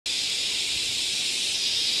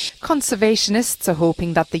Conservationists are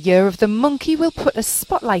hoping that the Year of the Monkey will put a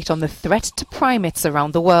spotlight on the threat to primates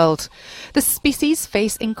around the world. The species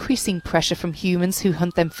face increasing pressure from humans who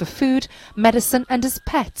hunt them for food, medicine and as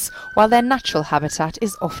pets, while their natural habitat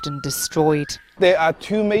is often destroyed. There are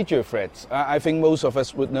two major threats. I think most of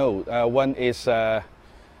us would know. One is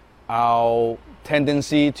our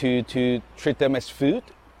tendency to treat them as food,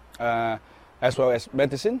 as well as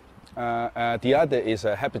medicine. The other is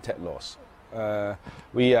habitat loss.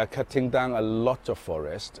 We are cutting down a lot of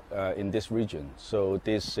forest in this region, so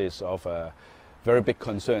this is of a very big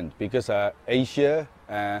concern because Asia,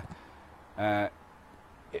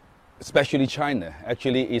 especially China,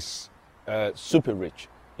 actually is super rich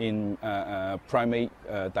in primate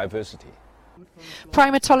diversity.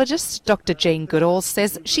 Primatologist Dr. Jane Goodall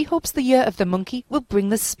says she hopes the Year of the Monkey will bring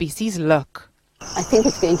the species luck. I think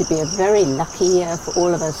it's going to be a very lucky year for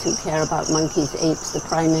all of us who care about monkeys, apes, the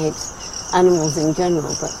primates, animals in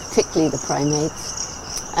general, but particularly the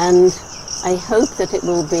primates. And I hope that it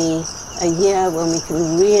will be a year when we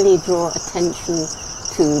can really draw attention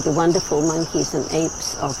to the wonderful monkeys and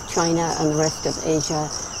apes of China and the rest of Asia,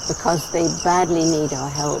 because they badly need our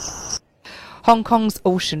help. Hong Kong's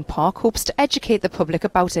Ocean Park hopes to educate the public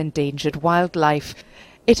about endangered wildlife.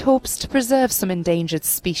 It hopes to preserve some endangered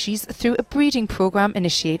species through a breeding program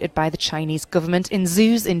initiated by the Chinese government in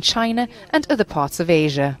zoos in China and other parts of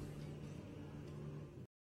Asia.